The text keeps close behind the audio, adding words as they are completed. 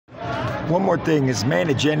One more thing, his main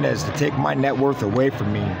agenda is to take my net worth away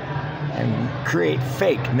from me and create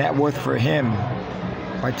fake net worth for him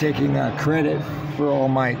by taking credit for all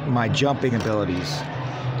my jumping abilities.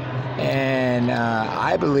 And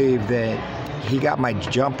I believe that he got my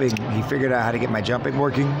jumping, he figured out how to get my jumping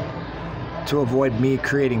working to avoid me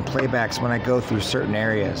creating playbacks when I go through certain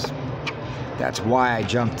areas. That's why I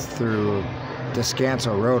jumped through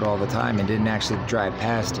Descanso Road all the time and didn't actually drive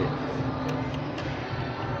past it.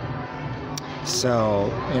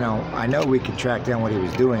 So, I know we can track down what he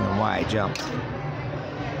was doing and why I jumped.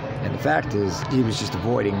 And the fact is, he was just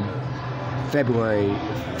avoiding February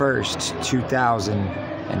 1st,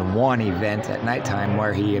 2001 event at nighttime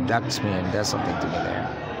where he abducts me and does something to me there.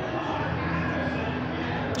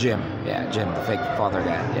 Jim, the fake father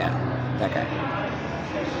guy, that guy.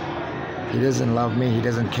 He doesn't love me, he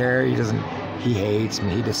doesn't care, he hates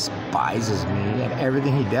me, he despises me, and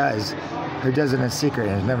everything he does it in secret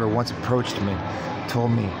and has never once approached me, told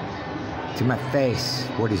me to my face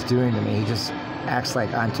what he's doing to me. He just acts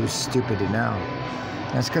like I'm too stupid to know.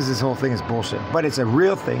 And it's because this whole thing is bullshit. But it's a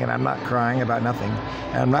real thing, and I'm not crying about nothing,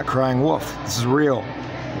 and I'm not crying wolf. This is real.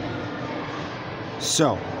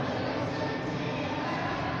 So,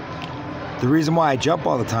 the reason why I jump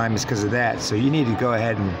all the time is because of that. So you need to go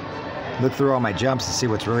ahead and look through all my jumps and see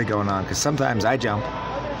what's really going on, because sometimes I jump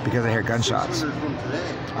because I hear gunshots.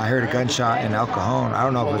 I heard a gunshot in El Cajon. I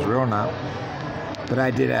don't know if it was real or not, but I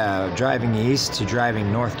did a driving east to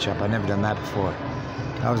driving north jump. I've never done that before.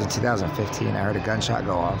 That was in 2015. I heard a gunshot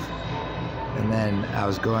go off, and then I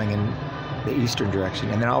was going in the eastern direction,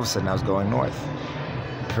 and then all of a sudden I was going north,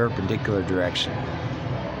 perpendicular direction.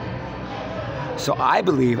 So I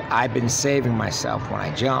believe I've been saving myself when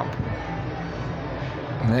I jump,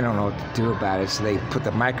 and they don't know what to do about it, so they put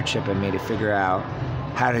the microchip in me to figure out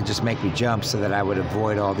how to just make me jump so that I would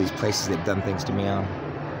avoid all these places they've done things to me on.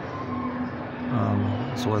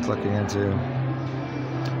 It's worth looking into.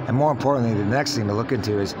 And more importantly, the next thing to look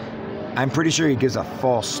into is, I'm pretty sure he gives a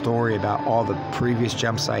false story about all the previous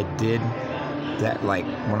jumps I did, that like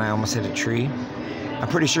when I almost hit a tree. I'm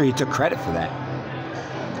pretty sure he took credit for that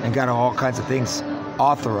and got all kinds of things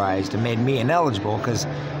authorized and made me ineligible because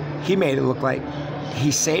he made it look like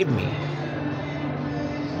he saved me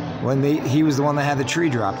when he was the one that had the tree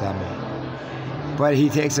dropped on me. But he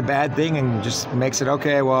takes a bad thing and just makes it,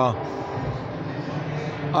 okay, well,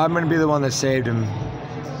 I'm going to be the one that saved him,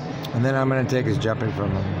 and then I'm going to take his jumping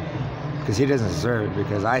from him because he doesn't deserve it,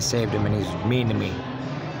 because I saved him and he's mean to me.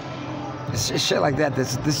 It's just shit like that.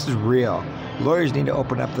 This is real. Lawyers need to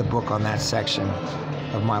open up the book on that section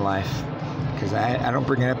of my life, because I don't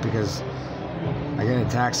bring it up because I get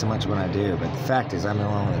attacked so much when I do, but the fact is I'm the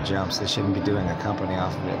one that jumps. They shouldn't be doing a company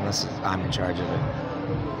off of it unless I'm in charge of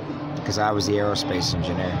it, because I was the aerospace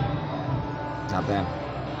engineer, not them.